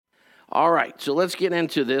All right, so let's get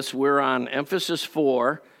into this. We're on emphasis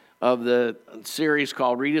 4 of the series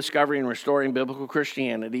called Rediscovering and Restoring Biblical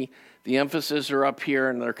Christianity. The emphases are up here,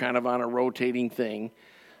 and they're kind of on a rotating thing.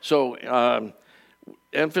 So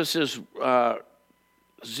emphasis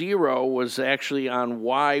 0 was actually on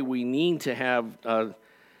why we need to have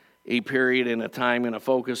a period and a time and a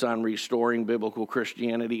focus on restoring biblical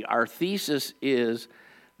Christianity. Our thesis is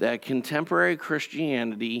that contemporary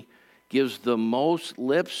Christianity gives the most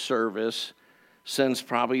lip service since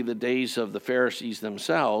probably the days of the Pharisees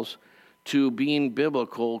themselves to being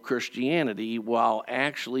biblical Christianity while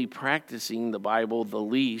actually practicing the Bible the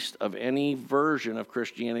least of any version of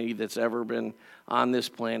Christianity that's ever been on this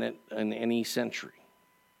planet in any century.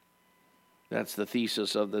 That's the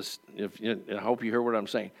thesis of this. I hope you hear what I'm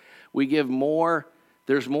saying. We give more,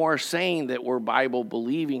 there's more saying that we're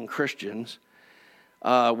Bible-believing Christians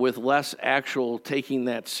with less actual taking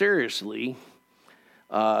that seriously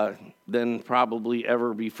than probably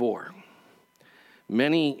ever before.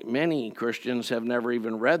 Many Christians have never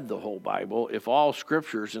even read the whole Bible. If all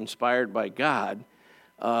Scripture is inspired by God,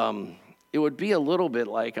 it would be a little bit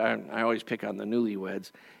like, I always pick on the newlyweds,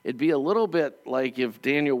 it'd be a little bit like if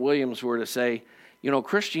Daniel Williams were to say,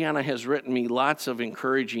 Christiana has written me lots of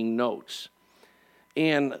encouraging notes,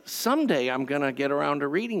 and someday I'm going to get around to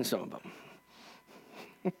reading some of them.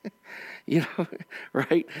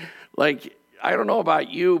 Right? Like, I don't know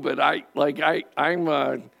about you, but I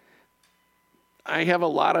have a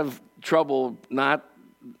lot of trouble not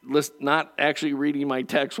actually reading my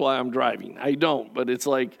text while I'm driving. I don't, but it's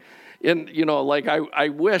like, I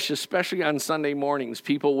wish, especially on Sunday mornings,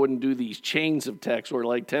 people wouldn't do these chains of text where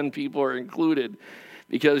like 10 people are included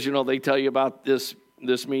because, they tell you about this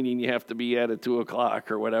meeting you have to be at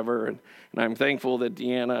 2:00 or whatever. And I'm thankful that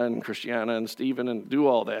Deanna and Christiana and Stephen and do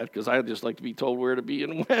all that because I just like to be told where to be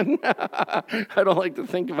and when. I don't like to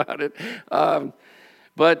think about it.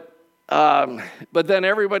 But then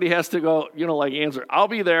everybody has to go, answer, I'll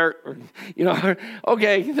be there,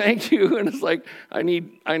 okay, thank you. And it's like, I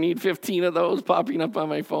need 15 of those popping up on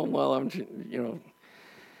my phone while I'm,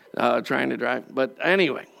 trying to drive. But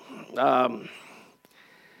anyway,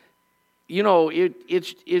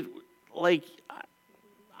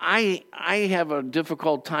 I have a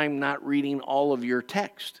difficult time not reading all of your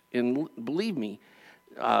text. And believe me,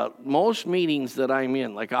 most meetings that I'm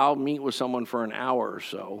in, like I'll meet with someone for an hour or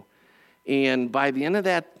so, and by the end of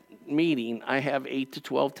that meeting, I have 8 to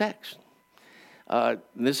 12 texts.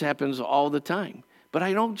 This happens all the time. But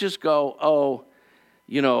I don't just go,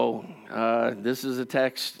 this is a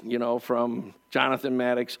text, from Jonathan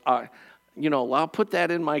Maddox. I'll put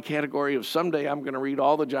that in my category of someday I'm going to read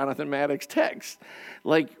all the Jonathan Maddox texts.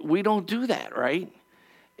 Like, we don't do that, right?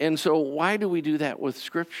 And so why do we do that with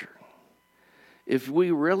Scripture? If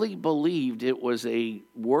we really believed it was a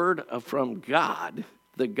word from God,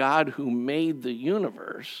 the God who made the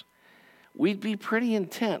universe, we'd be pretty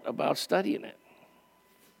intent about studying it.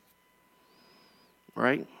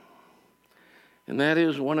 Right? And that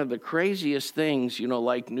is one of the craziest things,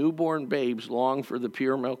 like newborn babes long for the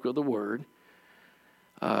pure milk of the word.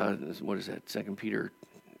 What is that, 2 Peter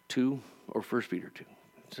 2 or 1 Peter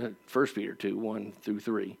 2? 1 Peter 2, 1 through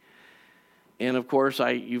 3. And of course,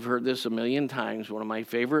 you've heard this a million times. One of my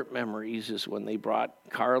favorite memories is when they brought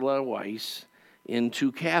Carla Weiss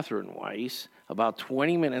into Catherine Weiss about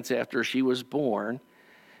 20 minutes after she was born,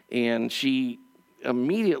 and she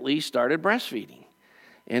immediately started breastfeeding.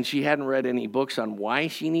 And she hadn't read any books on why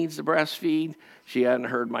she needs to breastfeed. She hadn't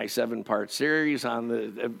heard my 7-part series on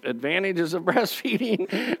the advantages of breastfeeding.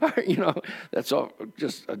 That's all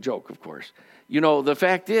just a joke, of course. The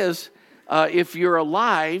fact is, if you're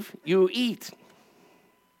alive, you eat.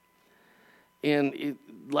 And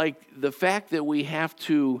the fact that we have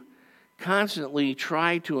to constantly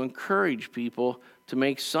try to encourage people to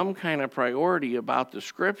make some kind of priority about the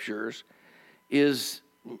Scriptures is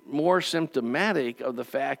more symptomatic of the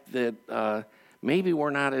fact that maybe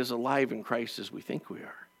we're not as alive in Christ as we think we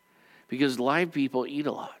are. Because live people eat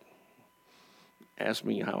a lot. Ask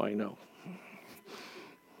me how I know.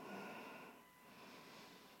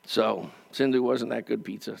 So, Cindy wasn't that good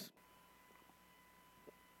pizza.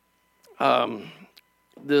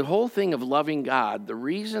 The whole thing of loving God, the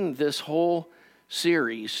reason this whole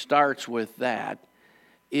series starts with that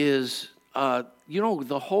is,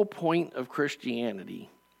 the whole point of Christianity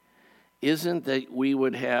isn't that we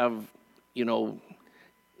would have,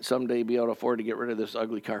 someday be able to afford to get rid of this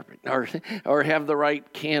ugly carpet, or have the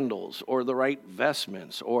right candles, or the right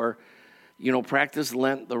vestments, or, practice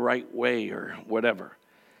Lent the right way, or whatever.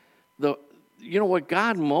 What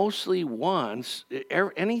God mostly wants,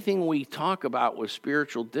 anything we talk about with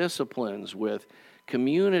spiritual disciplines, with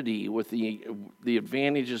community with the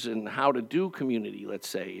advantages in how to do community, let's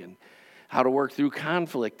say, and how to work through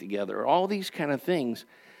conflict together, all these kind of things.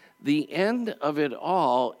 The end of it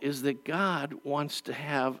all is that God wants to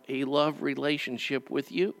have a love relationship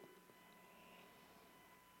with you.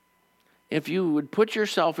 If you would put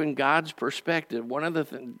yourself in God's perspective, one of the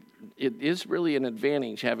things, it is really an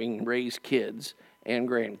advantage having raised kids and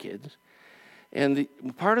grandkids. And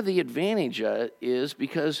part of the advantage is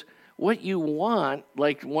because what you want,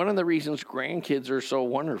 like one of the reasons grandkids are so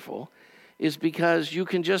wonderful, is because you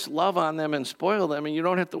can just love on them and spoil them, and you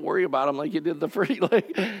don't have to worry about them like you did the first.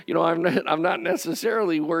 Like, I'm not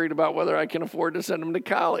necessarily worried about whether I can afford to send them to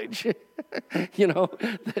college.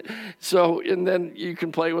 So, and then you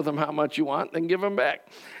can play with them how much you want, then give them back.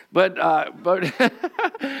 But but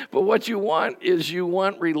what you want is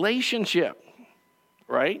relationship,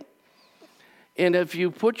 right? And if you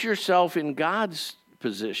put yourself in God's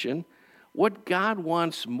position, what God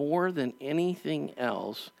wants more than anything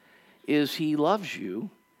else is He loves you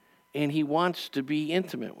and He wants to be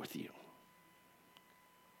intimate with you.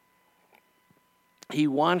 He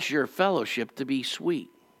wants your fellowship to be sweet.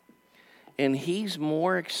 And He's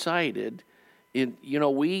more excited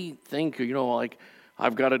we think, like,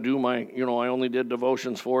 I've got to do I only did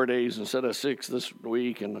devotions 4 days instead of 6 this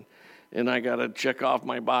week, and I got to check off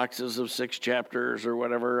my boxes of 6 chapters or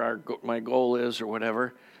whatever my goal is or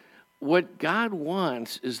whatever. What God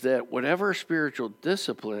wants is that whatever spiritual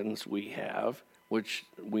disciplines we have, which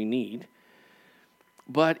we need,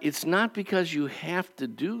 but it's not because you have to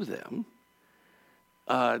do them.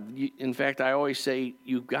 In fact, I always say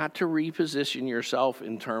you've got to reposition yourself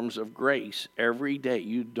in terms of grace every day.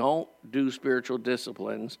 You don't do spiritual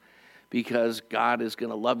disciplines because God is going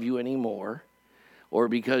to love you anymore or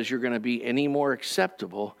because you're going to be any more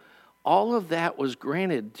acceptable. All of that was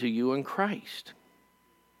granted to you in Christ.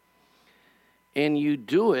 And you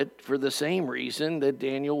do it for the same reason that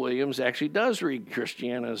Daniel Williams actually does read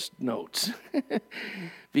Christiana's notes.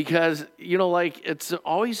 Because, it's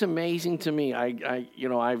always amazing to me.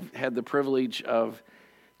 I've had the privilege of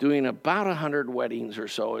doing about 100 weddings or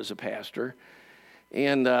so as a pastor.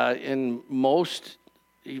 And in more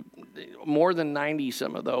than 90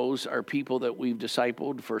 some of those are people that we've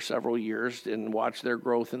discipled for several years and watched their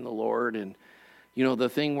growth in the Lord. And the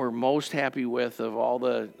thing we're most happy with of all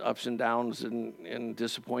the ups and downs and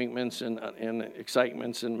disappointments and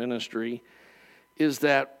excitements in ministry is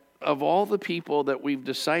that of all the people that we've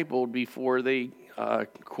discipled before they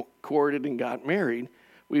courted and got married,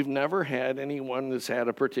 we've never had anyone that's had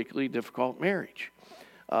a particularly difficult marriage.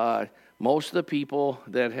 Most of the people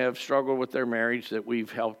that have struggled with their marriage that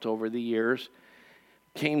we've helped over the years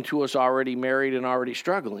came to us already married and already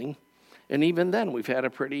struggling. And even then, we've had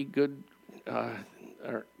a pretty good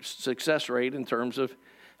success rate in terms of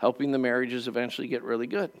helping the marriages eventually get really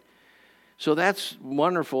good. So that's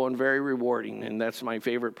wonderful and very rewarding, and that's my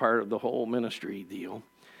favorite part of the whole ministry deal.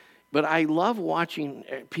 But I love watching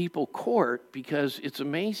people court because it's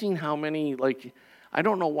amazing how many, I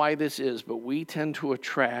don't know why this is, but we tend to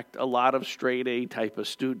attract a lot of straight A type of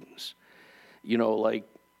students. A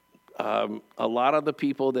lot of the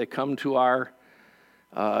people that come to our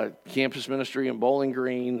campus ministry in Bowling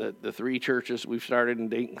Green, the 3 churches we've started in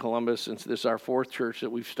Dayton, Columbus. Since this is our 4th church that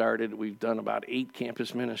we've started, we've done about 8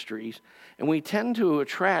 campus ministries. And we tend to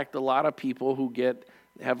attract a lot of people who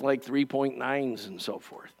have 3.9s and so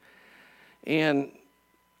forth. And,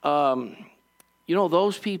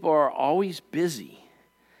 those people are always busy.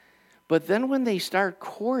 But then when they start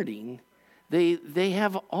courting, they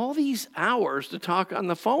have all these hours to talk on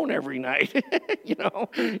the phone every night,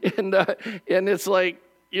 and it's like,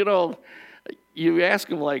 you ask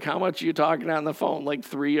them how much are you talking on the phone?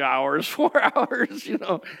 3 hours, 4 hours,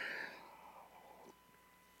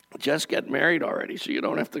 Just get married already, so you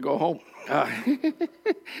don't have to go home.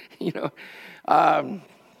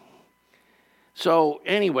 So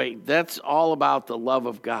anyway, that's all about the love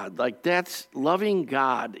of God. Loving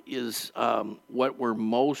God is what we're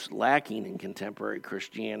most lacking in contemporary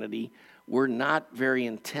Christianity. We're not very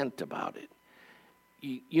intent about it.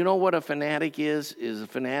 You know what a fanatic is? A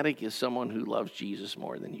fanatic is someone who loves Jesus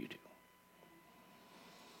more than you do.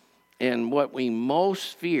 And what we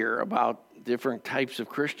most fear about different types of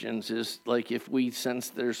Christians is if we sense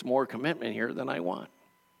there's more commitment here than I want.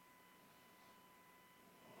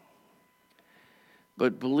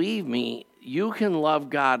 But believe me, you can love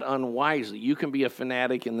God unwisely. You can be a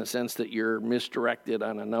fanatic in the sense that you're misdirected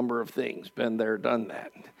on a number of things. Been there, done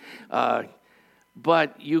that.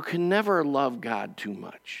 But you can never love God too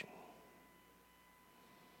much.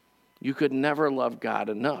 You could never love God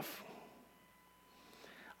enough.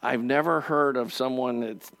 I've never heard of someone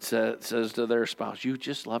that says to their spouse, "You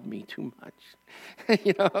just love me too much."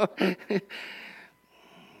 You know,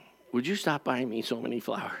 would you stop buying me so many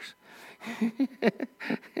flowers?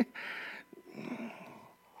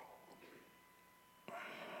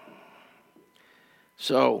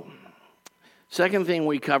 So, second thing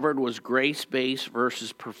we covered was grace-based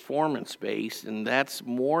versus performance-based, and that's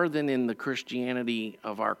more than in the Christianity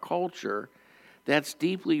of our culture. That's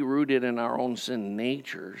deeply rooted in our own sin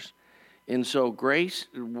natures. And so grace,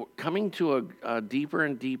 coming to a deeper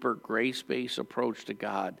and deeper grace-based approach to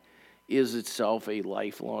God is itself a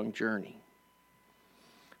lifelong journey.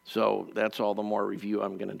 So that's all the more review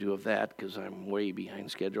I'm going to do of that because I'm way behind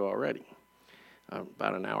schedule already.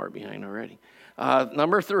 About an hour behind already.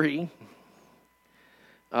 Number 3,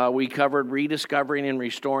 we covered rediscovering and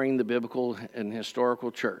restoring the biblical and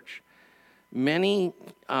historical church. Many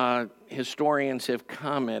historians have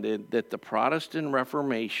commented that the Protestant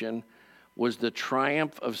Reformation was the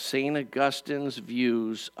triumph of St. Augustine's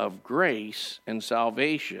views of grace and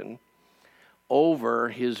salvation over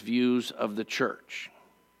his views of the church.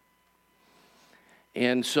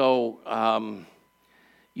 And so,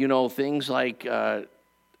 things like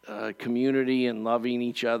community and loving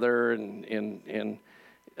each other and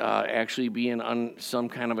actually being some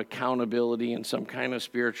kind of accountability and some kind of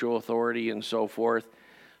spiritual authority and so forth.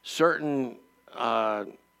 Certain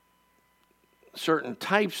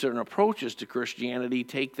types and approaches to Christianity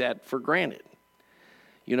take that for granted.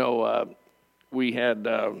 We had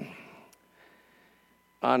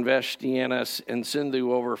Anvesh, Deanna, and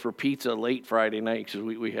Sindhu over for pizza late Friday night because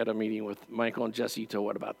we had a meeting with Michael and Jesse till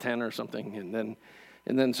about 10 or something, and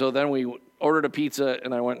then we ordered a pizza,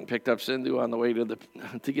 and I went and picked up Sindhu on the way to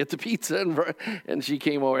get the pizza, and she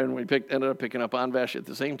came over, and we ended up picking up Anvesh at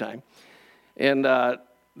the same time, and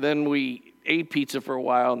then we ate pizza for a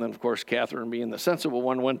while, and then, of course, Catherine, being the sensible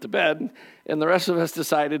one, went to bed, and the rest of us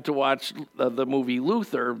decided to watch the movie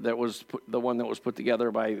Luther, that was the one that was put together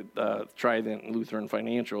by Trident Lutheran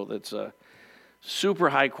Financial. That's super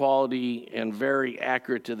high quality and very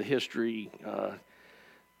accurate to the history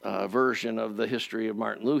version of the history of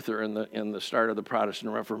Martin Luther in the start of the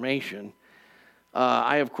Protestant Reformation.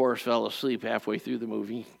 I, of course, fell asleep halfway through the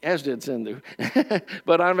movie, as did Sindhu,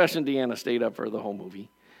 but Anvesh and Deanna stayed up for the whole movie.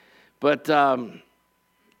 But, one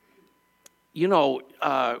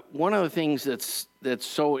of the things that's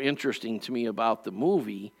so interesting to me about the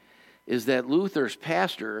movie is that Luther's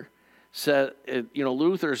pastor said,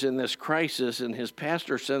 Luther's in this crisis, and his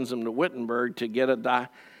pastor sends him to Wittenberg to get a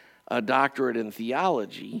doctorate in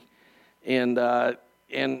theology. And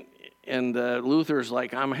Luther's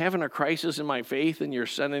like, "I'm having a crisis in my faith, and you're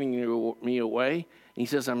sending me away." And he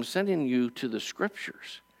says, "I'm sending you to the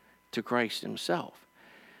Scriptures, to Christ himself."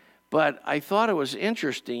 But I thought it was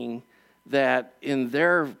interesting that in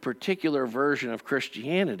their particular version of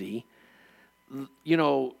Christianity, and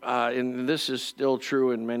this is still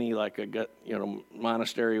true in many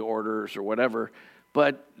monastery orders or whatever,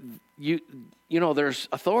 but there's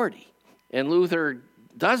authority, and Luther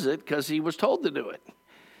does it because he was told to do it.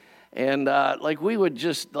 And we would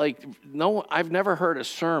just I've never heard a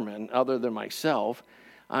sermon other than myself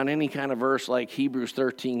on any kind of verse like Hebrews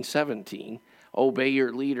 13:17. Obey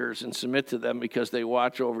your leaders and submit to them because they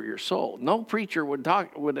watch over your soul. No preacher would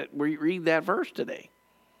read that verse today.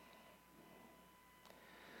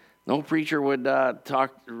 No preacher would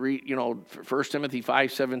read 1 Timothy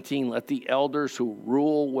 5:17. Let the elders who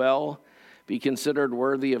rule well be considered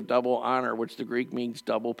worthy of double honor, which the Greek means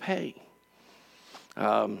double pay.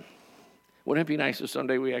 Wouldn't it be nice if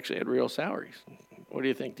someday we actually had real salaries? What do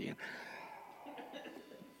you think, Dean?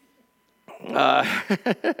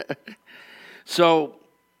 So,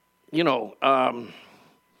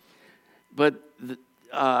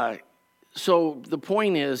 so the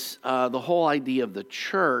point is the whole idea of the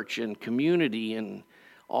church and community and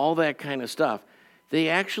all that kind of stuff. They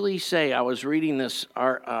actually say, I was reading this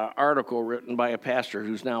article written by a pastor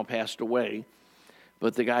who's now passed away,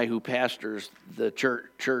 but the guy who pastors the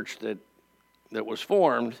church that was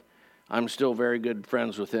formed, I'm still very good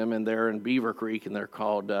friends with him, and they're in Beaver Creek, and they're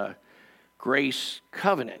called Grace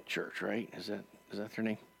Covenant Church, right? Is that their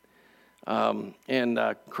name? And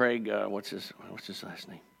Craig, what's his last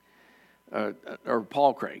name? Or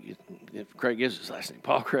Paul Craig. Craig is his last name,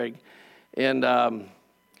 Paul Craig. And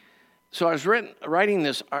so I was reading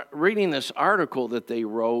this article that they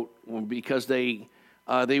wrote because there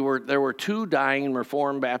were 2 dying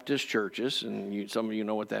Reformed Baptist churches, and some of you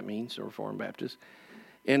know what that means, Reformed Baptist.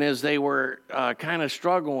 And as they were kind of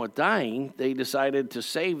struggling with dying, they decided to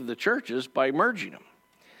save the churches by merging them.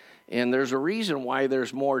 And there's a reason why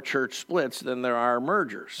there's more church splits than there are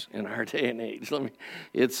mergers in our day and age.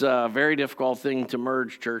 It's a very difficult thing to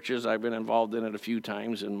merge churches. I've been involved in it a few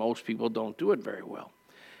times, and most people don't do it very well.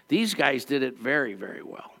 These guys did it very, very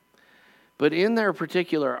well. But in their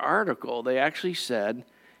particular article, they actually said,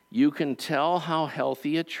 you can tell how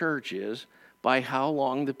healthy a church is by how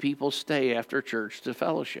long the people stay after church to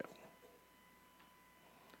fellowship.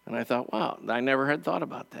 And I thought, wow, I never had thought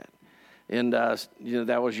about that. And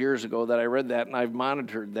that was years ago that I read that, and I've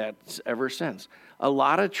monitored that ever since. A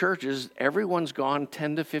lot of churches, everyone's gone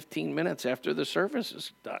 10 to 15 minutes after the service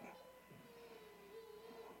is done.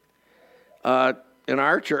 In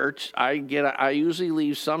our church, I usually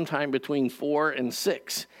leave sometime between 4 and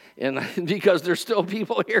 6, and because there's still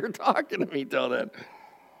people here talking to me till then.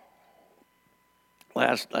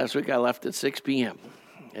 Last week I left at 6 p.m.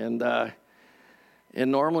 And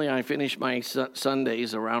normally I finish my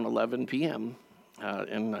Sundays around 11 p.m.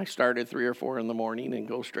 And I start at 3 or 4 in the morning and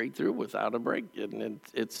go straight through without a break. And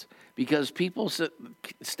it's because people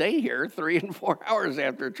stay here 3 and 4 hours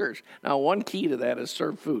after church. Now, one key to that is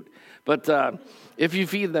serve food. But if you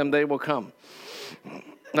feed them, they will come.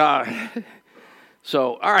 All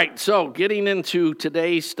right, so getting into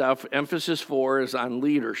today's stuff, emphasis 4 is on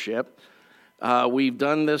leadership. We've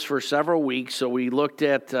done this for several weeks, so we looked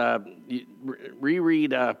at,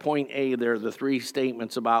 reread point A there, the 3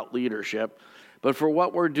 statements about leadership. But for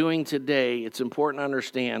what we're doing today, it's important to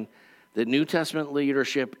understand that New Testament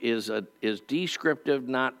leadership is descriptive,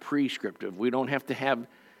 not prescriptive. We don't have to have,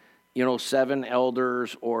 7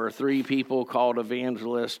 elders or 3 people called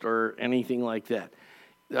evangelists or anything like that.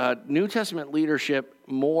 New Testament leadership,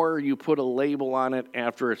 more you put a label on it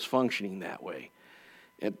after it's functioning that way.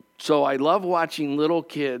 And so I love watching little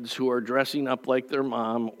kids who are dressing up like their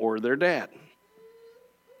mom or their dad.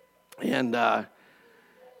 And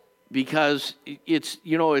because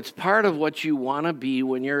it's part of what you want to be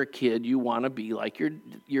when you're a kid. You want to be like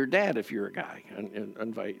your dad if you're a guy,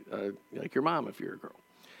 and like your mom if you're a girl.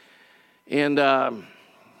 And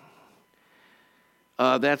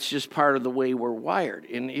that's just part of the way we're wired.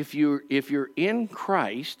 And if you're in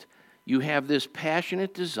Christ, you have this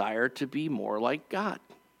passionate desire to be more like God,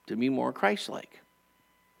 to be more Christ-like.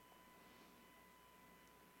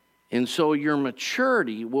 And so your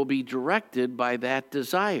maturity will be directed by that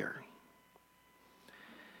desire.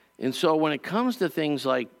 And so when it comes to things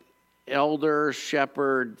like elder,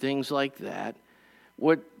 shepherd, things like that,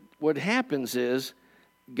 what happens is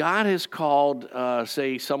God has called,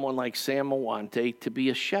 say, someone like Sam Mawante to be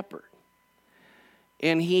a shepherd.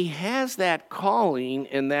 And he has that calling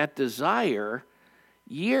and that desire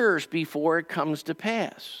years before it comes to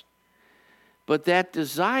pass. But that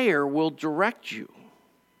desire will direct you.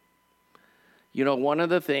 One of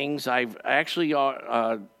the things I've actually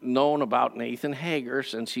known about Nathan Hager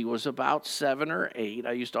since he was about 7 or 8.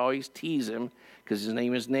 I used to always tease him because his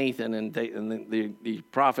name is Nathan, and the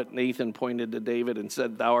prophet Nathan pointed to David and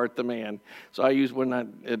said, "Thou art the man." So at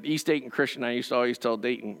East Dayton Christian, I used to always tell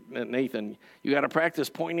Nathan, you got to practice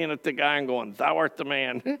pointing at the guy and going, "Thou art the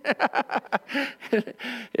man."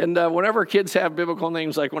 And whenever kids have biblical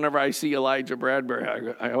names, like whenever I see Elijah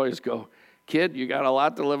Bradbury, I always go, "Kid, you got a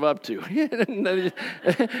lot to live up to."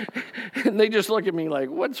 And they just look at me like,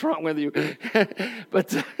 "What's wrong with you?"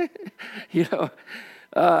 But,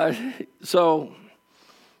 I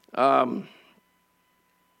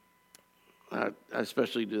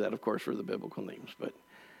especially do that, of course, for the biblical names. But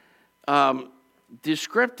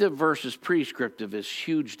descriptive versus prescriptive is a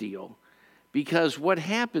huge deal, because what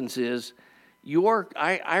happens is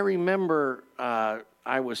I remember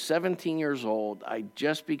I was 17 years old. I'd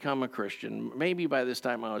just become a Christian. Maybe by this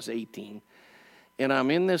time I was 18. And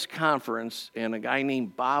I'm in this conference, and a guy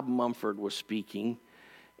named Bob Mumford was speaking.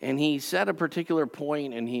 And he said a particular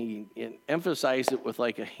point, and he emphasized it with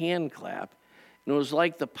like a hand clap. And it was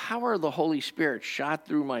like the power of the Holy Spirit shot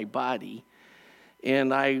through my body.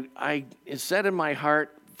 And I said in my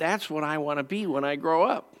heart, that's what I want to be when I grow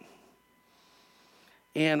up.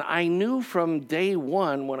 And I knew from day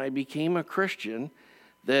one when I became a Christian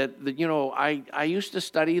that I used to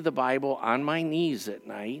study the Bible on my knees at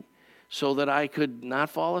night so that I could not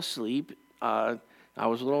fall asleep. I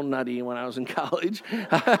was a little nutty when I was in college.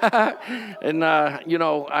 And,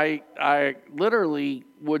 I literally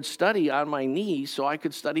would study on my knees so I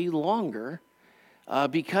could study longer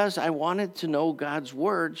because I wanted to know God's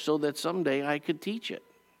word so that someday I could teach it.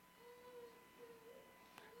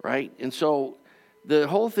 Right? And so the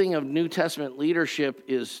whole thing of New Testament leadership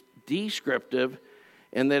is descriptive,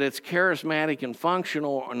 and that it's charismatic and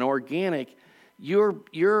functional and organic. When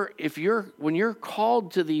you're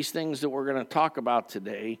called to these things that we're going to talk about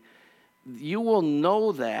today, you will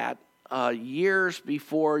know that years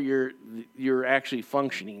before you're actually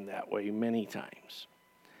functioning that way many times.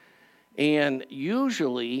 And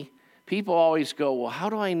usually, people always go, well, how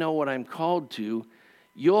do I know what I'm called to?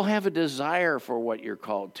 You'll have a desire for what you're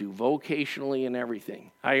called to, vocationally and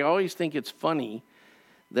everything. I always think it's funny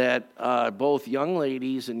that both young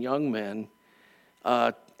ladies and young men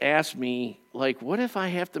ask me, like, what if I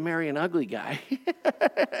have to marry an ugly guy?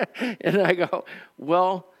 And I go,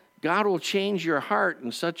 well, God will change your heart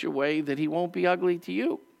in such a way that he won't be ugly to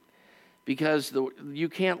you. Because you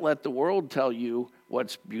can't let the world tell you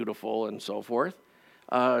what's beautiful and so forth.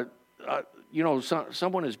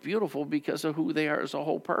 Someone is beautiful because of who they are as a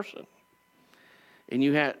whole person. And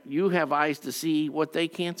you have eyes to see what they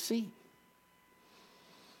can't see.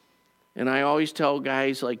 And I always tell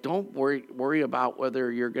guys, like, don't worry about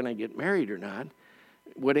whether you're going to get married or not.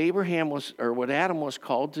 What Adam was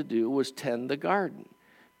called to do was tend the garden.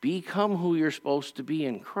 Become who you're supposed to be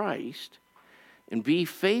in Christ, and be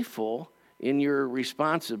faithful in your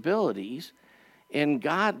responsibilities, and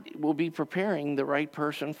God will be preparing the right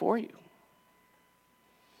person for you.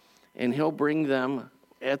 And he'll bring them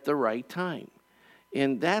at the right time.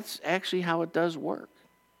 And that's actually how it does work.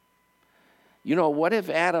 What if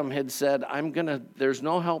Adam had said, there's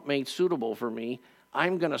no helpmate suitable for me,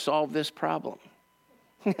 I'm going to solve this problem?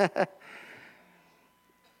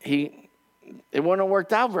 It wouldn't have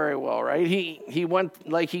worked out very well, right? He went,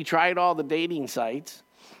 like, he tried all the dating sites.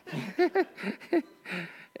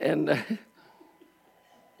 And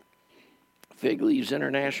Fig Leaves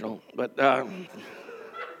International. But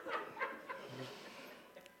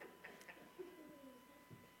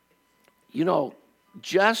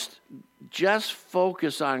just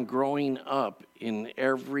focus on growing up in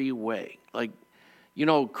every way. Like,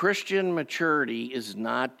 Christian maturity is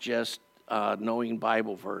not just knowing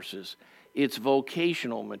Bible verses. It's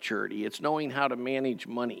vocational maturity. It's knowing how to manage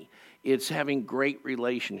money. It's having great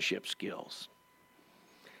relationship skills.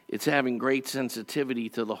 It's having great sensitivity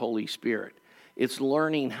to the Holy Spirit. It's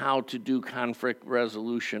learning how to do conflict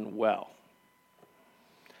resolution well.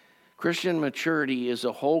 Christian maturity is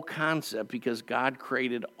a whole concept because God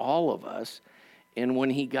created all of us. And when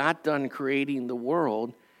he got done creating the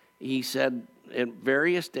world, he said, at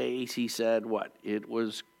various days, he said, what? It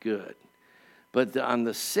was good. But on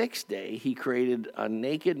the sixth day, he created a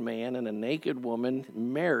naked man and a naked woman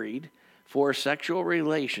married for a sexual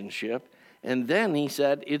relationship. And then he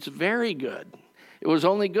said, it's very good. It was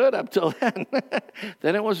only good up till then.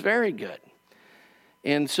 Then it was very good.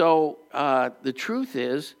 And so the truth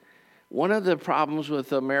is, one of the problems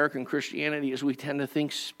with American Christianity is we tend to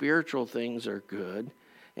think spiritual things are good.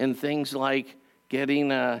 And things like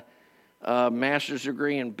getting a master's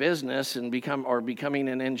degree in business and becoming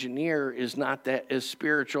an engineer is not that as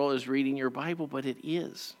spiritual as reading your Bible, but it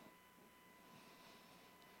is.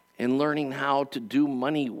 And learning how to do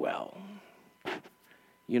money well.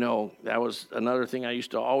 That was another thing I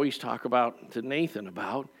used to always talk about to Nathan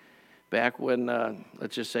about back when,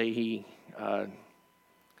 let's just say he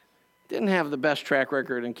didn't have the best track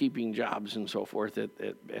record in keeping jobs and so forth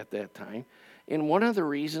at that time. And one of the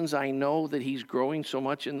reasons I know that he's growing so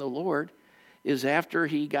much in the Lord is after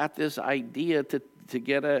he got this idea to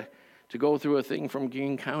go through a thing from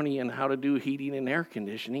Greene County and how to do heating and air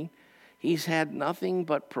conditioning, he's had nothing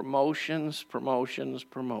but promotions.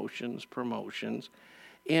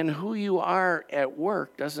 And who you are at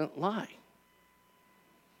work doesn't lie.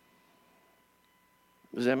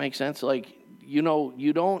 Does that make sense? Like, you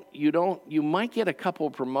might get a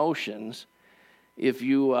couple promotions if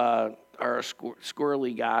you are a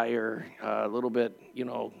squirrely guy or a little bit,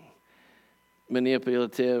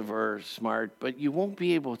 manipulative or smart, but you won't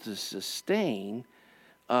be able to sustain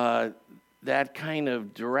that kind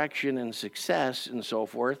of direction and success and so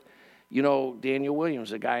forth. Daniel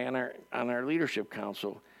Williams, a guy on our leadership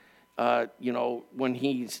council, when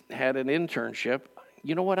he's had an internship,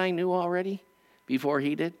 you know what I knew already before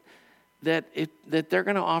he did? That they're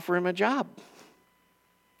going to offer him a job,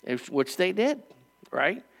 which they did,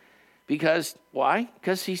 right? Because, why?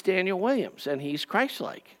 Because he's Daniel Williams and he's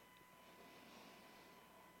Christ-like.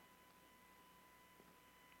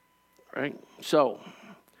 Right? So,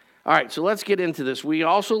 all right, so let's get into this. We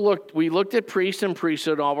looked at priest and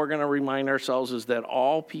priesthood. All we're going to remind ourselves is that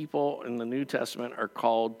all people in the New Testament are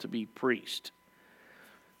called to be priest.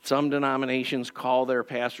 Some denominations call their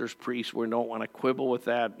pastors priests. We don't want to quibble with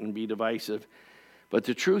that and be divisive. But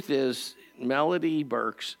the truth is, Melody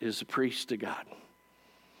Burks is a priest to God.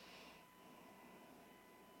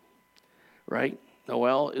 Right?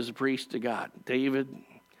 Noel is a priest to God. David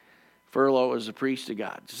Furlow is a priest to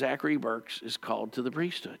God. Zachary Burks is called to the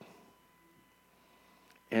priesthood.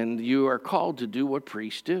 And you are called to do what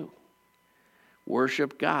priests do.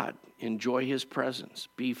 Worship God, enjoy his presence,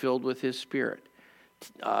 be filled with his Spirit,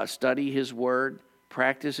 study his word,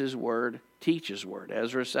 practice his word, teach his word.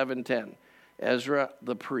 Ezra 7:10. Ezra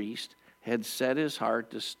the priest had set his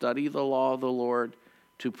heart to study the law of the Lord,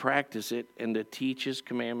 to practice it, and to teach his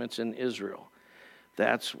commandments in Israel.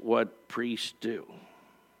 That's what priests do.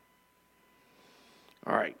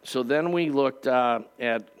 All right, so then we looked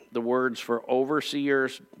at the words for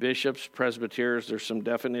overseers, bishops, presbyters. There's some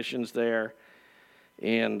definitions there.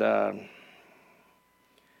 And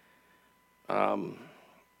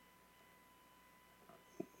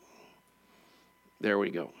there we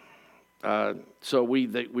go. So we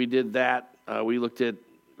did that. We looked at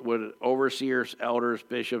what overseers, elders,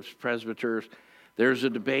 bishops, presbyters. There's a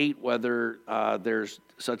debate whether there's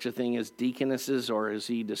such a thing as deaconesses, or is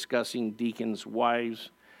he discussing deacons' wives?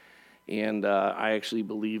 And I actually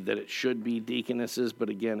believe that it should be deaconesses, but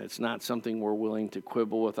again, it's not something we're willing to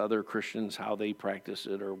quibble with other Christians how they practice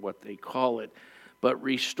it or what they call it. But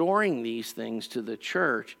restoring these things to the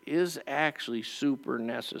church is actually super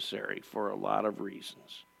necessary for a lot of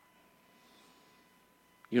reasons.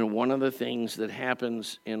 You know, one of the things that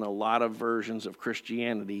happens in a lot of versions of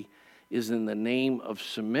Christianity is, in the name of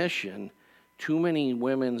submission, too many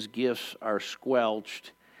women's gifts are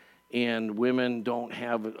squelched, and women don't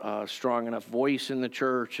have a strong enough voice in the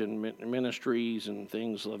church and ministries and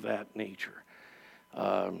things of that nature.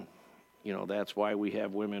 You know, that's why we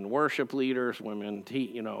have women worship leaders, women,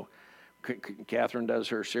 Catherine does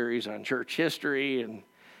her series on church history,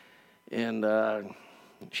 and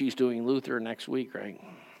she's doing Luther next week, right?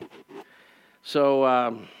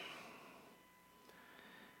 So,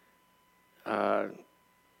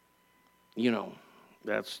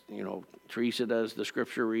 that's, Teresa does the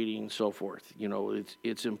scripture reading and so forth.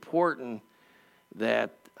 It's important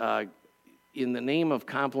that in the name of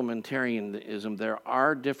complementarianism, there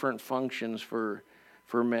are different functions for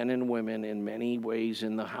men and women in many ways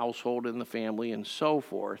in the household, in the family, and so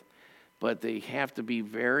forth. But they have to be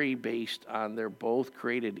very based on they're both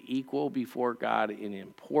created equal before God in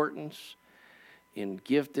importance, in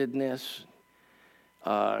giftedness,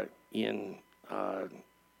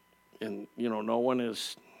 no one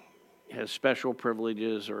has special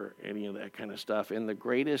privileges or any of that kind of stuff. And the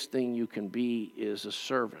greatest thing you can be is a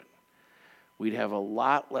servant. We'd have a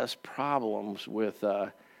lot less problems with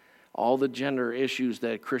all the gender issues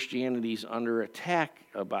that Christianity's under attack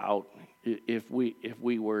about if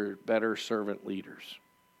we were better servant leaders.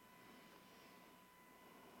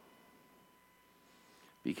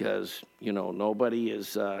 Because, nobody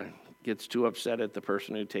gets too upset at the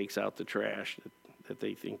person who takes out the trash that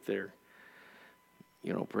they think they're,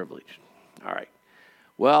 privileged. All right.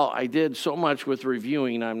 Well, I did so much with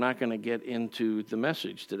reviewing, I'm not going to get into the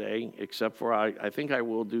message today, except for I think I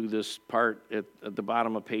will do this part at the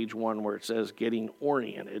bottom of page 1 where it says getting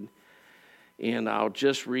oriented. And I'll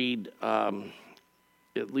just read at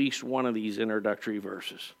least one of these introductory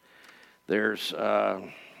verses. There's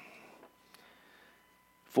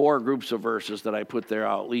 4 groups of verses that I put there.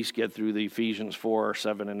 I'll at least get through the Ephesians 4,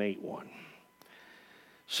 7, and 8 one.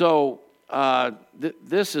 So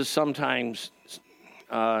this is sometimes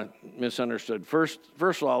misunderstood. First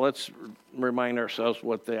of all, let's remind ourselves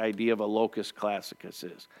what the idea of a locus classicus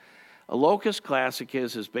is. A locus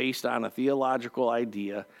classicus is based on a theological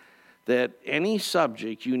idea that any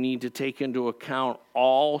subject you need to take into account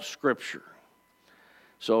all Scripture.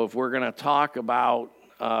 So if we're going to talk about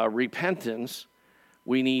repentance,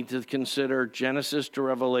 we need to consider Genesis to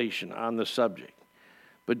Revelation on the subject.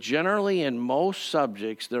 But generally in most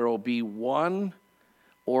subjects, there will be 1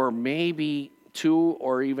 or maybe 2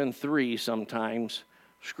 or even 3 sometimes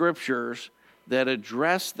scriptures that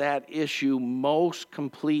address that issue most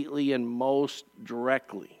completely and most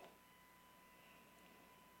directly.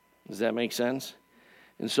 Does that make sense?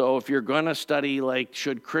 And so if you're going to study, like,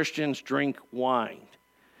 should Christians drink wine?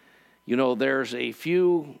 There's a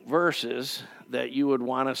few verses that you would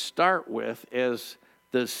want to start with as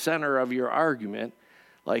the center of your argument.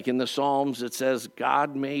 Like in the Psalms, it says,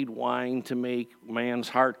 God made wine to make man's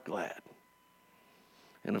heart glad.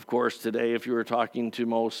 And of course, today, if you were talking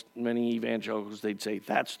to many evangelicals, they'd say,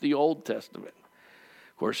 that's the Old Testament.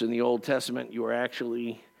 Of course, in the Old Testament, you were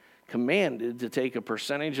actually commanded to take a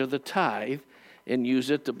percentage of the tithe and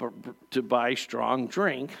use it to buy strong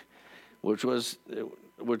drink, which was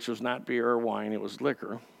not beer or wine, it was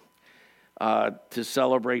liquor, to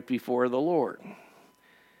celebrate before the Lord.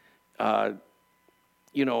 And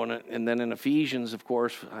then in Ephesians, of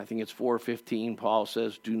course, I think it's 4:15, Paul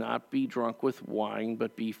says, do not be drunk with wine,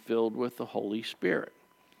 but be filled with the Holy Spirit.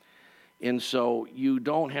 And so you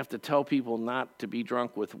don't have to tell people not to be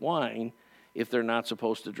drunk with wine if they're not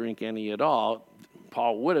supposed to drink any at all.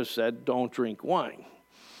 Paul would have said, don't drink wine.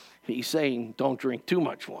 He's saying, don't drink too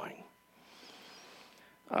much wine.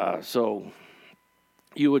 So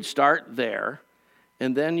you would start there,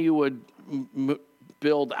 and then you would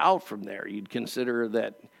build out from there. You'd consider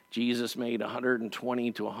that Jesus made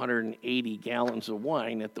 120 to 180 gallons of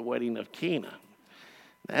wine at the wedding of Cana.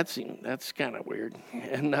 That's kind of weird,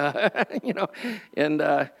 and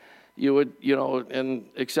you would, and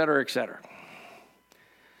et cetera, et cetera.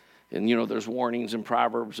 And there's warnings in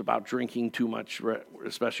Proverbs about drinking too much,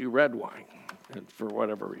 especially red wine, for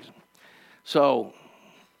whatever reason. So,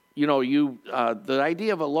 the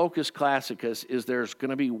idea of a locus classicus is there's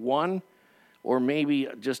going to be one or maybe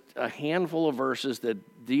just a handful of verses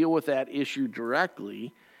that deal with that issue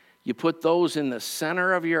directly. You put those in the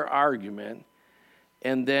center of your argument,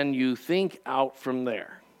 and then you think out from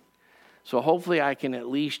there. So hopefully I can at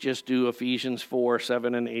least just do Ephesians 4,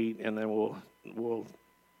 7, and 8, and then we'll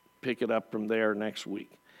pick it up from there next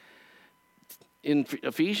week. In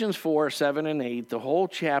Ephesians 4, 7, and 8, the whole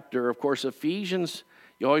chapter, of course, Ephesians,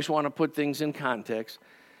 you always want to put things in context.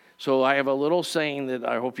 So I have a little saying that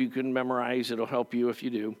I hope you can memorize. It'll help you if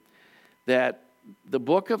you do. That the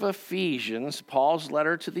book of Ephesians, Paul's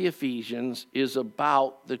letter to the Ephesians, is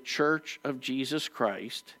about the church of Jesus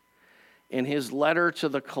Christ. And his letter to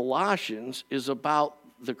the Colossians is about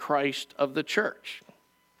the Christ of the church.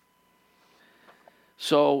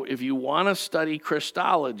 So if you want to study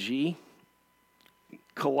Christology,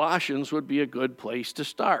 Colossians would be a good place to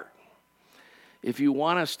start. If you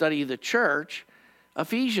want to study the church,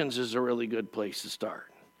 Ephesians is a really good place to start.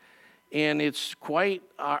 And it's quite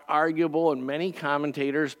arguable, and many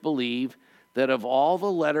commentators believe that of all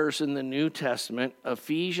the letters in the New Testament,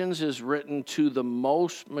 Ephesians is written to the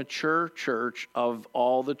most mature church of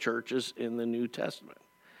all the churches in the New Testament.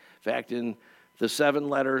 In fact, in the 7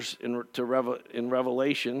 letters in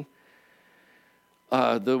Revelation,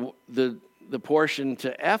 the portion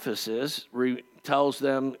to Ephesus tells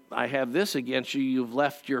them, I have this against you, you've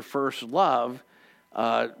left your first love,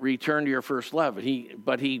 return to your first love.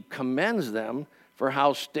 But he commends them for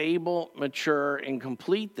how stable, mature, and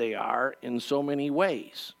complete they are in so many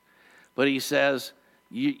ways. But he says,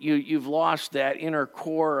 you've lost that inner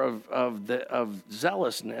core of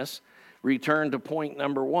zealousness. Return to point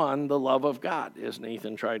number 1, the love of God, as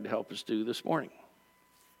Nathan tried to help us do this morning.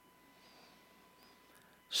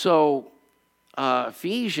 So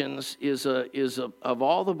Ephesians is of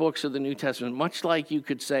all the books of the New Testament, much like you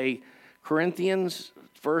could say Corinthians,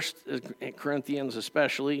 1 Corinthians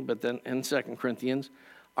especially, but then and 2 Corinthians,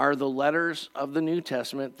 are the letters of the New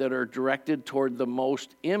Testament that are directed toward the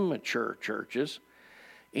most immature churches.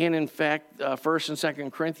 And in fact, 1 and 2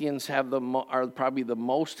 Corinthians are probably the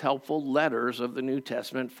most helpful letters of the New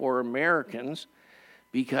Testament for Americans,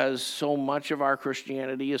 because so much of our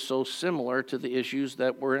Christianity is so similar to the issues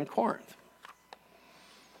that were in Corinth.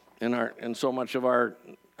 And so much of our,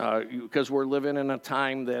 because we're living in a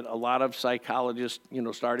time that a lot of psychologists,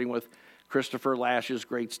 starting with Christopher Lash's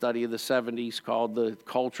great study of the 70s called The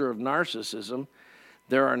Culture of Narcissism,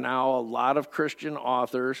 there are now a lot of Christian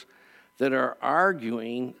authors that are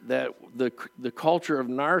arguing that the culture of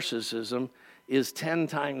narcissism is 10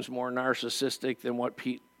 times more narcissistic than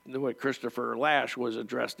what Christopher Lash was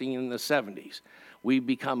addressing in the 70s. We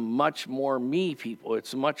become much more me people.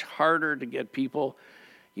 It's much harder to get people,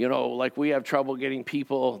 like we have trouble getting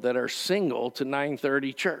people that are single to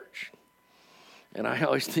 930 church. And I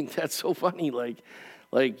always think that's so funny.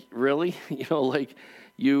 Like really?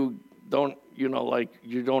 You don't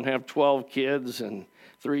have 12 kids and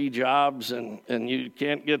 3 jobs and you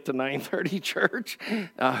can't get to 930 church.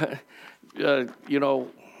 That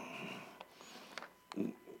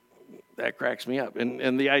cracks me up.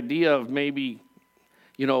 And the idea of maybe,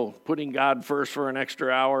 putting God first for an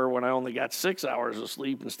extra hour when I only got 6 hours of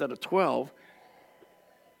sleep instead of 12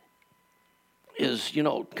 is,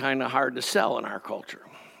 kind of hard to sell in our culture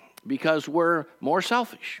because we're more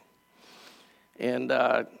selfish. And,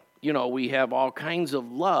 we have all kinds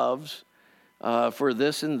of loves for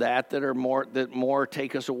this and that more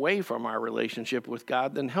take us away from our relationship with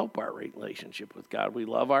God than help our relationship with God. We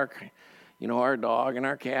love our dog and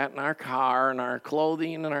our cat and our car and our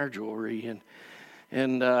clothing and our jewelry and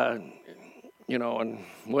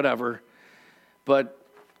whatever. But,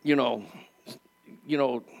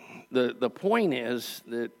 the point is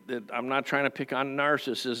that I'm not trying to pick on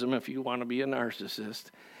narcissism if you want to be a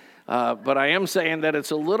narcissist. But I am saying that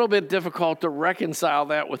it's a little bit difficult to reconcile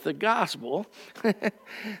that with the gospel.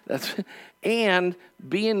 And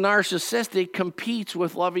being narcissistic competes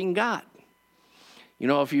with loving God.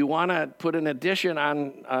 If you want to put an addition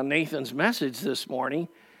on Nathan's message this morning,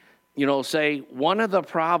 say one of the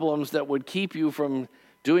problems that would keep you from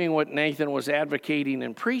doing what Nathan was advocating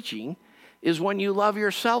and preaching is when you love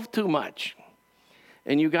yourself too much.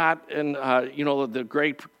 And you got, the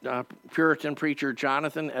great Puritan preacher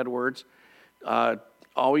Jonathan Edwards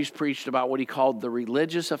always preached about what he called the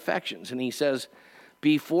religious affections. And he says,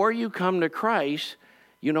 before you come to Christ,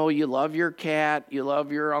 you love your cat, you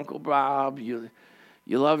love your Uncle Bob, you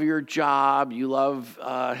love your job, you love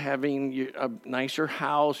having a nicer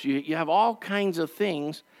house. You have all kinds of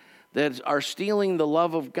things that are stealing the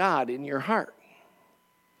love of God in your heart.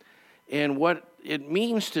 And what it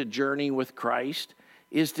means to journey with Christ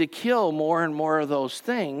is to kill more and more of those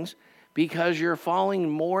things, because you're falling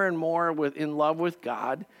more and more in love with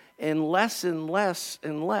God and less and less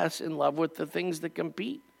and less in love with the things that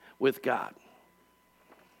compete with God.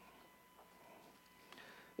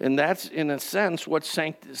 And that's, in a sense, what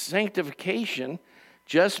sanctification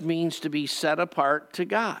just means, to be set apart to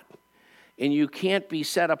God. And you can't be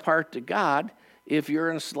set apart to God if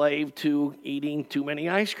you're enslaved to eating too many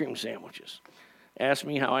ice cream sandwiches. Ask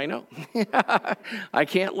me how I know. I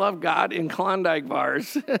can't love God in Klondike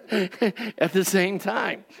bars at the same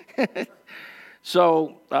time.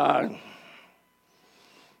 So,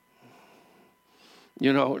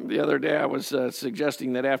 the other day I was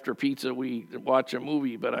suggesting that after pizza we watch a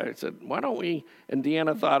movie, but I said, why don't we? And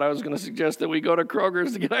Deanna thought I was going to suggest that we go to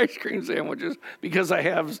Kroger's to get ice cream sandwiches, because I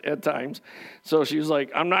have at times. So she was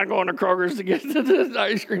like, I'm not going to Kroger's to get the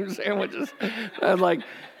ice cream sandwiches. I'm like,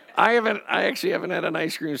 I actually haven't had an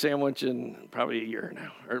ice cream sandwich in probably a year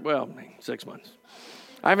now, or 6 months.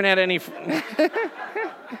 I haven't had any,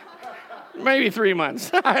 maybe 3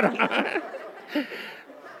 months. I don't know.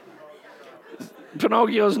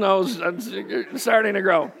 Pinocchio's nose is starting to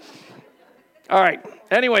grow. All right.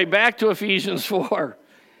 Anyway, back to Ephesians 4.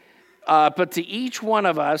 But to each one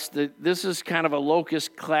of us, this is kind of a locus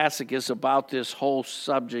classicus about this whole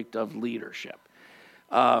subject of leadership,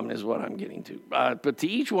 is what I'm getting to. But to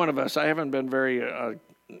each one of us, I haven't been very,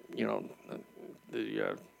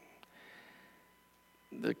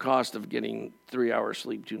 the cost of getting 3 hours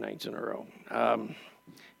sleep 2 nights in a row. I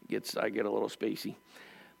get a little spacey.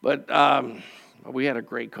 But we had a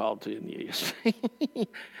great call to India yesterday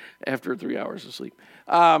after 3 hours of sleep.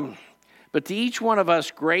 But to each one of us,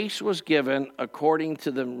 grace was given according to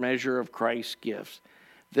the measure of Christ's gifts.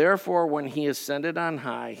 Therefore, when he ascended on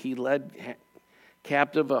high, he led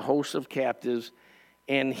captive a host of captives,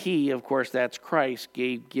 and he, of course, that's Christ,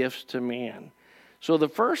 gave gifts to man. So the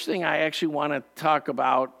first thing I actually want to talk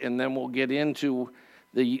about, and then we'll get into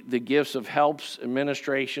the gifts of helps,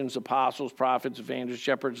 administrations, apostles, prophets, evangelists,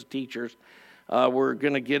 shepherds, teachers. We're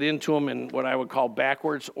going to get into them in what I would call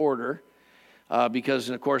backwards order, because,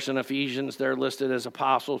 of course, in Ephesians, they're listed as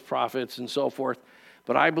apostles, prophets, and so forth.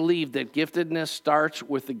 But I believe that giftedness starts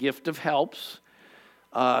with the gift of helps.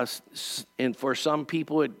 And for some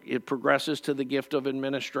people, it progresses to the gift of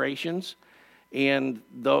administrations. And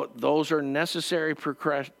those are necessary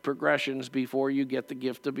progressions before you get the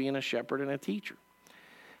gift of being a shepherd and a teacher.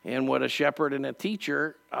 And what a shepherd and a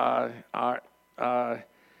teacher and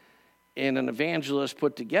an evangelist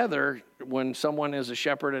put together, when someone is a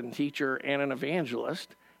shepherd and teacher and an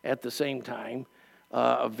evangelist at the same time,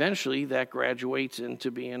 eventually that graduates into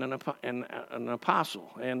being an apostle.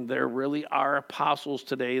 And there really are apostles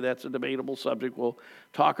today. That's a debatable subject. We'll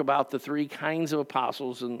talk about the 3 kinds of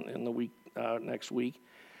apostles in the week next week.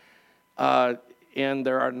 And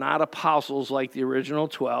there are not apostles like the original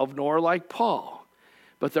 12, nor like Paul.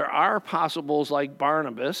 But there are apostles like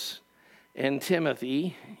Barnabas and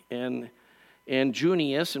Timothy and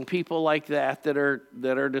Junius and people like that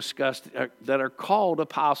are discussed, that are called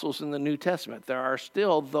apostles in the New Testament. There are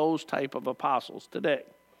still those type of apostles today.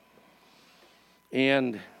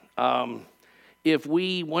 And if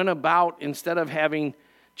we went about, instead of having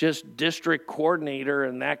just district coordinator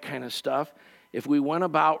and that kind of stuff, if we went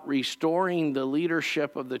about restoring the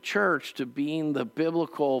leadership of the church to being the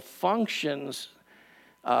biblical functions,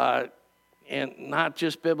 and not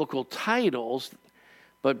just biblical titles,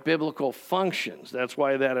 but biblical functions. That's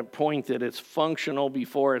why that point that it's functional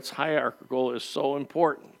before it's hierarchical is so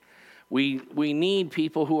important. We need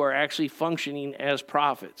people who are actually functioning as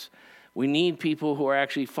prophets. We need people who are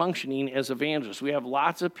actually functioning as evangelists. We have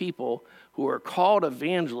lots of people who are called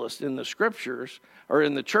evangelists in the scriptures or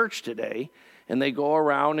in the church today, and they go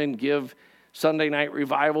around and give Sunday night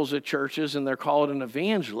revivals at churches, and they're called an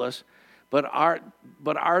evangelist. But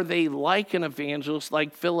are they like an evangelist,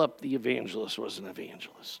 like Philip the evangelist was an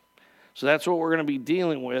evangelist? So that's what we're going to be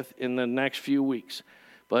dealing with in the next few weeks.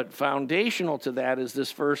 But foundational to that is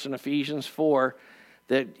this verse in Ephesians 4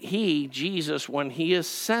 that he, Jesus, when he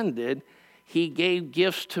ascended, he gave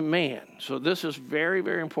gifts to man. So this is very,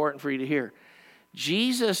 very important for you to hear.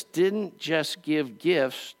 Jesus didn't just give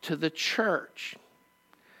gifts to the church.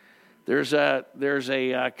 There's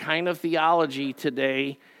a kind of theology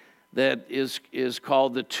today that is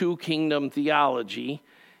called the two kingdom theology.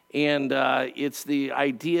 And it's the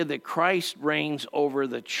idea that Christ reigns over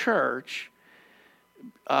the church,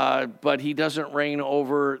 but he doesn't reign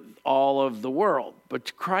over all of the world.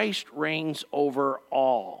 But Christ reigns over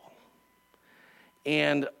all.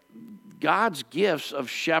 And God's gifts of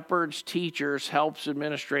shepherds, teachers, helps,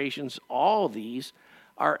 administrations, all these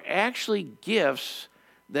are actually gifts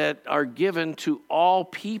that are given to all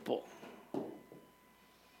people.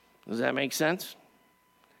 Does that make sense?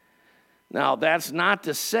 Now, that's not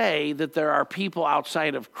to say that there are people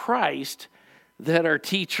outside of Christ that are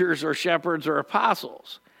teachers or shepherds or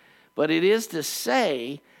apostles. But it is to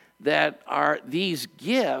say that these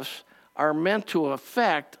gifts are meant to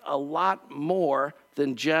affect a lot more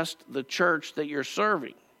than just the church that you're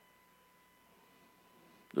serving.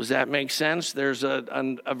 Does that make sense? There's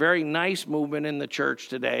a very nice movement in the church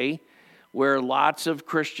today where lots of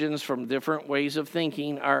Christians from different ways of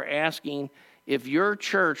thinking are asking, if your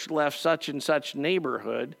church left such and such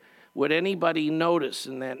neighborhood, would anybody notice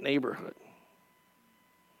in that neighborhood?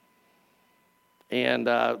 And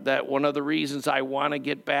that one of the reasons I want to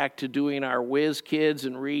get back to doing our whiz kids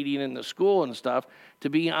and reading in the school and stuff, to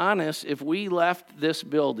be honest, if we left this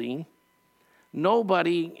building,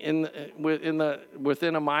 nobody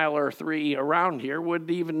within a mile or three around here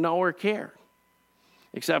would even know or care,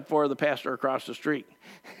 except for the pastor across the street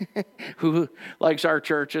who likes our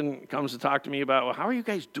church and comes to talk to me about, well, how are you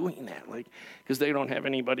guys doing that? Like, because they don't have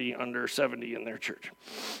anybody under 70 in their church.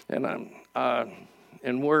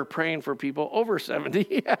 And we're praying for people over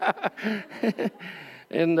 70. Right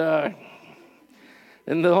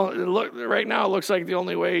now it looks like the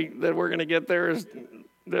only way that we're going to get there is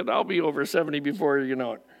that I'll be over 70 before you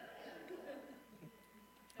know it.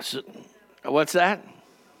 So, what's that?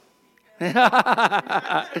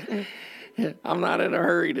 I'm not in a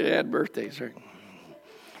hurry to add birthdays, right?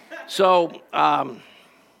 So,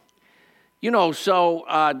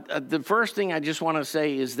 the first thing I just want to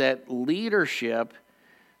say is that leadership,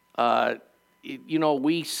 the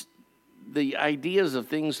ideas of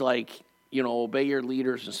things like, obey your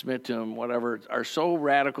leaders and submit to them, whatever, are so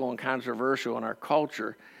radical and controversial in our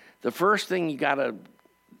culture. The first thing you got to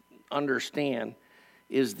understand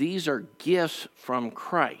is these are gifts from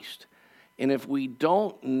Christ. And if we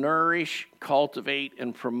don't nourish, cultivate,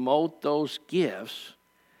 and promote those gifts,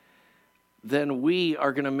 then we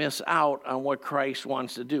are going to miss out on what Christ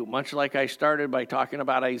wants to do. Much like I started by talking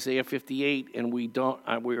about Isaiah 58, and we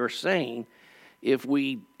were saying, if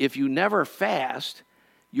you never fast,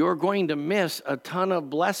 you're going to miss a ton of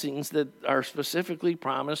blessings that are specifically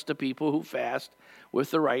promised to people who fast with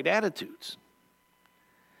the right attitudes.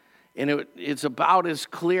 And it's about as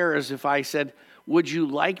clear as if I said, would you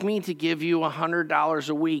like me to give you $100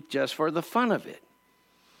 a week just for the fun of it?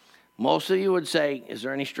 Most of you would say, is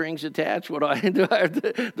there any strings attached? Do I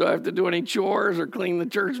have to do any chores or clean the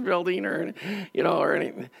church building or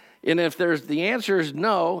anything? And if the answer is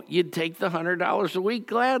no, you'd take the $100 a week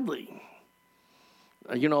gladly.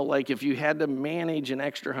 Like if you had to manage an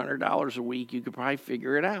extra $100 a week, you could probably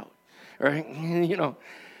figure it out, right?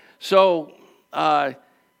 So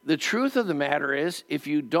the truth of the matter is, if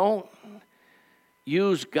you don't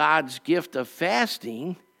use God's gift of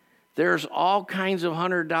fasting, there's all kinds of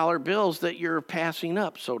 $100 bills that you're passing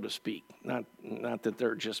up, so to speak. Not that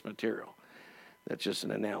they're just material. That's just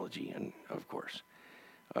an analogy, and of course.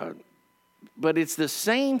 But it's the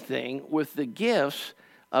same thing with the gifts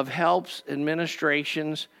of helps,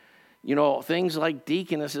 administrations, things like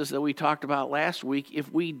deaconesses that we talked about last week. If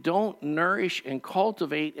we don't nourish and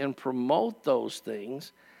cultivate and promote those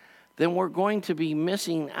things, then we're going to be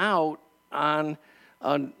missing out on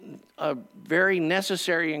a very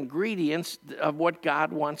necessary ingredients of what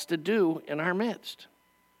God wants to do in our midst.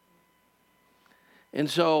 And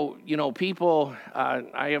so, people,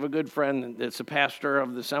 I have a good friend that's a pastor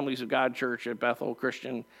of the Assemblies of God Church at Bethel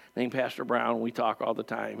Christian named Pastor Brown. We talk all the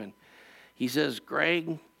time. And he says,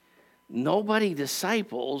 Greg, nobody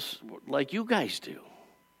disciples like you guys do.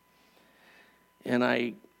 And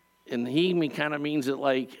he kind of means it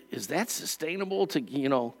like, is that sustainable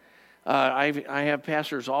to, I have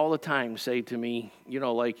pastors all the time say to me,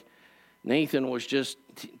 like Nathan was just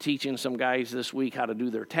teaching some guys this week how to do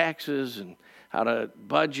their taxes and how to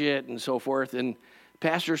budget and so forth. And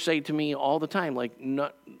pastors say to me all the time, like,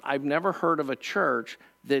 no, I've never heard of a church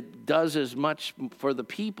that does as much for the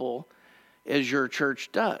people as your church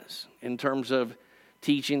does in terms of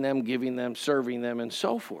teaching them, giving them, serving them, and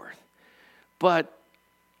so forth. But,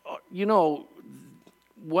 you know,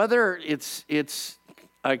 whether it's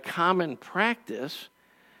a common practice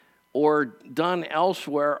or done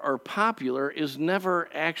elsewhere or popular is never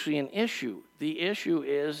actually an issue. The issue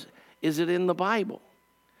is it in the Bible?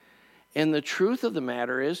 And the truth of the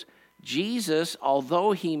matter is, Jesus,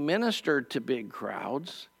 although he ministered to big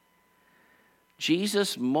crowds,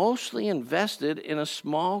 Jesus mostly invested in a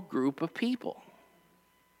small group of people.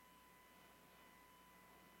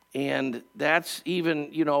 And that's even,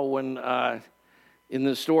 you know, when in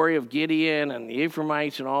the story of Gideon and the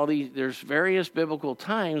Ephraimites and all these, there's various biblical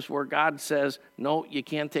times where God says, no, you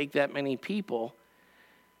can't take that many people.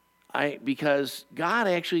 Because God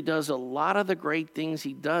actually does a lot of the great things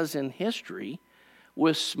he does in history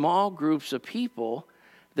with small groups of people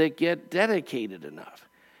that get dedicated enough.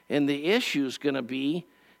 And the issue is going to be,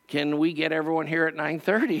 can we get everyone here at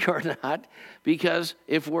 9:30 or not? Because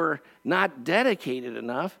if we're not dedicated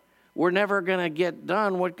enough, we're never going to get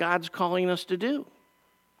done what God's calling us to do.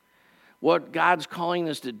 What God's calling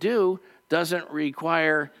us to do doesn't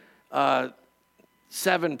require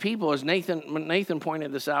 7 people, as Nathan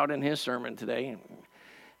pointed this out in his sermon today,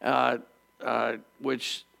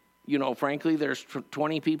 which, you know, frankly, there's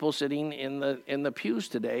 20 people sitting in the pews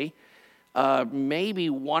today, maybe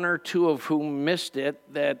 1 or 2 of whom missed it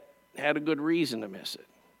that had a good reason to miss it.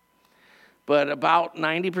 But about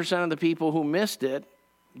 90% of the people who missed it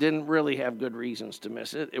didn't really have good reasons to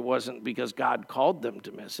miss it. It wasn't because God called them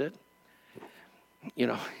to miss it. You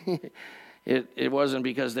know, it wasn't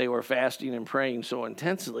because they were fasting and praying so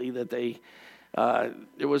intensely that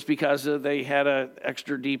it was because they had an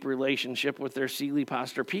extra deep relationship with their Sealy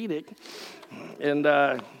Posturepedic, and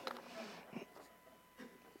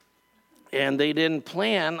they didn't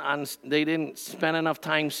they didn't spend enough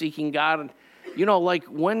time seeking God. You know, like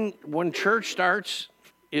when church starts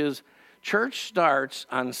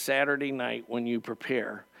on Saturday night when you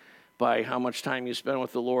prepare by how much time you spend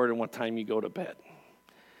with the Lord and what time you go to bed.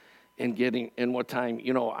 And what time,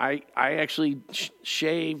 you know, I actually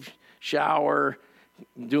shave, shower,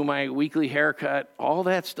 do my weekly haircut, all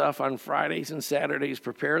that stuff on Fridays and Saturdays,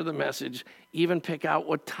 prepare the message, even pick out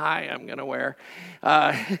what tie I'm going to wear.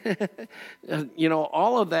 You know,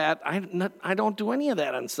 all of that, I don't do any of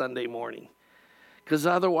that on Sunday morning, because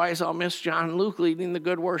otherwise I'll miss John and Luke leading the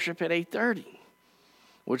good worship at 8:30,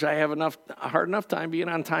 which I have a hard enough time being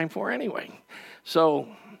on time for anyway. So,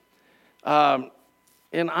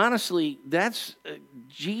 and honestly,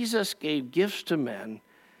 Jesus gave gifts to men,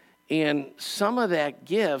 and some of that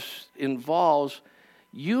gifts involves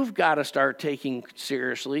you've got to start taking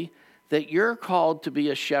seriously that you're called to be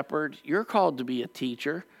a shepherd, you're called to be a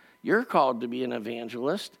teacher, you're called to be an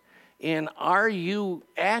evangelist, and are you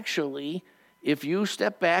actually, if you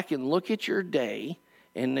step back and look at your day,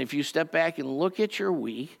 and if you step back and look at your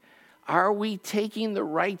week, are we taking the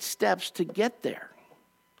right steps to get there?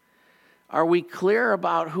 Are we clear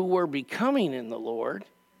about who we're becoming in the Lord?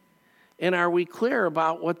 And are we clear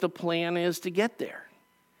about what the plan is to get there?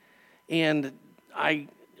 And I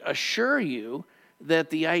assure you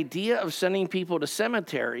that the idea of sending people to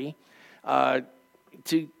seminary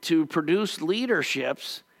to produce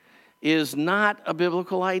leaderships is not a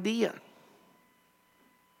biblical idea.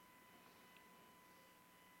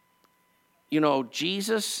 You know,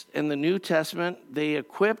 Jesus in the New Testament, they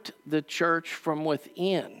equipped the church from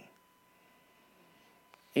within.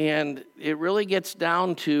 And it really gets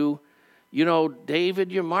down to, you know,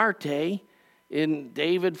 David Yamarte and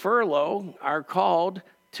David Furlow are called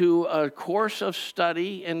to a course of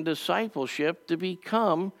study and discipleship to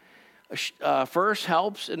become first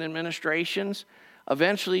helps and administrations,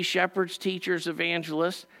 eventually shepherds, teachers,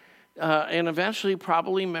 evangelists, and eventually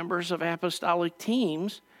probably members of apostolic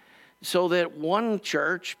teams, so that one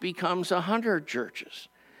church becomes 100 churches.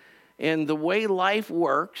 And the way life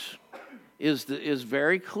works is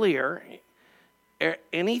very clear.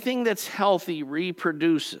 Anything that's healthy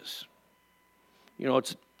reproduces. You know,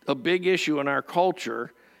 it's a big issue in our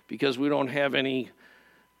culture because we don't have any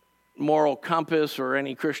moral compass or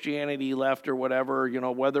any Christianity left or whatever, you know,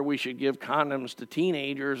 whether we should give condoms to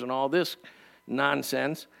teenagers and all this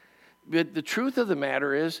nonsense. But the truth of the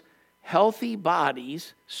matter is, healthy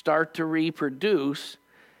bodies start to reproduce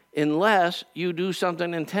unless you do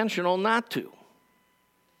something intentional not to.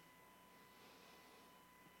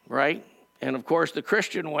 Right? And of course, the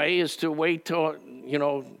Christian way is to wait till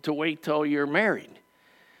you're married.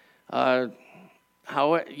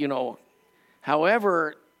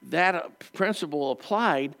 However, that principle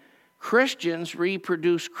applied, Christians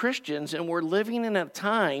reproduce Christians, and we're living in a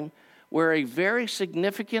time where a very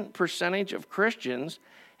significant percentage of Christians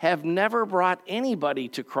have never brought anybody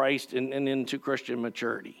to Christ and into Christian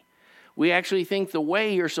maturity. We actually think the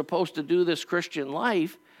way you're supposed to do this Christian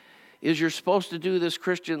life is you're supposed to do this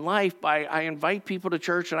Christian life by, I invite people to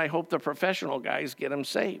church and I hope the professional guys get them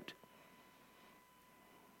saved.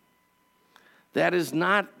 That is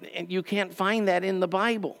not, and you can't find that in the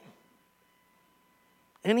Bible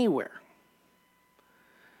anywhere.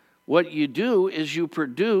 What you do is you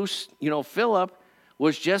produce, Philip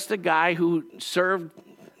was just a guy who served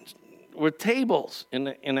with tables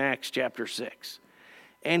in Acts chapter 6.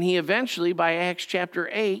 And he eventually, by Acts chapter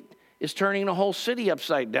 8, is turning the whole city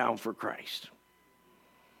upside down for Christ.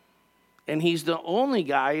 And he's the only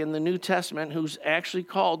guy in the New Testament who's actually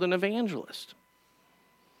called an evangelist.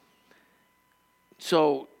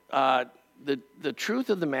 So the truth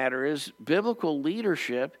of the matter is biblical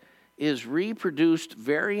leadership is reproduced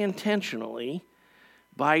very intentionally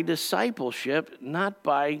by discipleship, not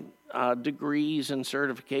by degrees and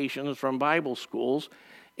certifications from Bible schools.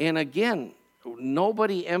 And again,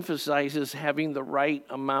 nobody emphasizes having the right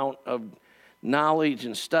amount of knowledge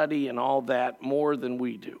and study and all that more than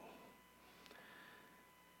we do.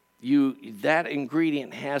 That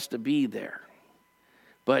ingredient has to be there.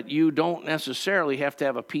 But you don't necessarily have to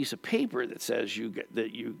have a piece of paper that says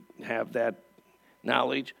that you have that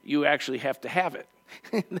knowledge. You actually have to have it.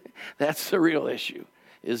 That's the real issue.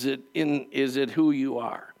 Is it who you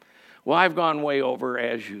are? Well, I've gone way over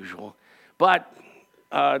as usual. But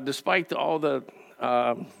despite all the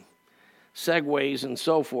segues and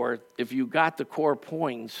so forth, if you got the core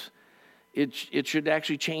points, it should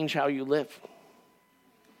actually change how you live.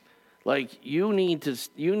 Like you need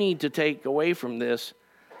to take away from this,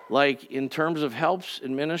 like in terms of helps,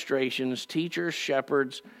 administrations, teachers,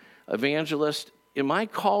 shepherds, evangelists. Am I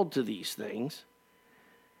called to these things?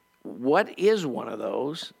 What is one of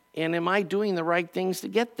those? And am I doing the right things to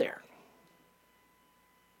get there?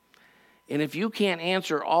 And if you can't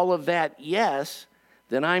answer all of that yes,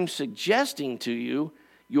 then I'm suggesting to you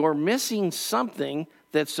you're missing something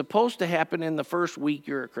that's supposed to happen in the first week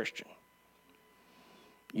you're a Christian.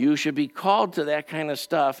 You should be called to that kind of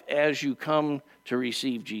stuff as you come to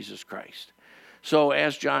receive Jesus Christ. So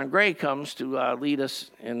as John Gray comes to lead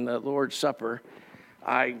us in the Lord's Supper,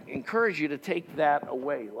 I encourage you to take that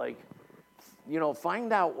away. Like,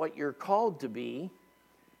 find out what you're called to be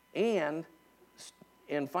and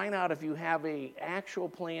find out if you have an actual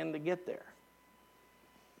plan to get there.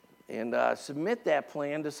 And submit that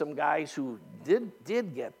plan to some guys who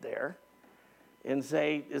did get there and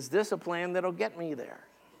say, is this a plan that'll get me there?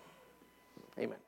 Amen.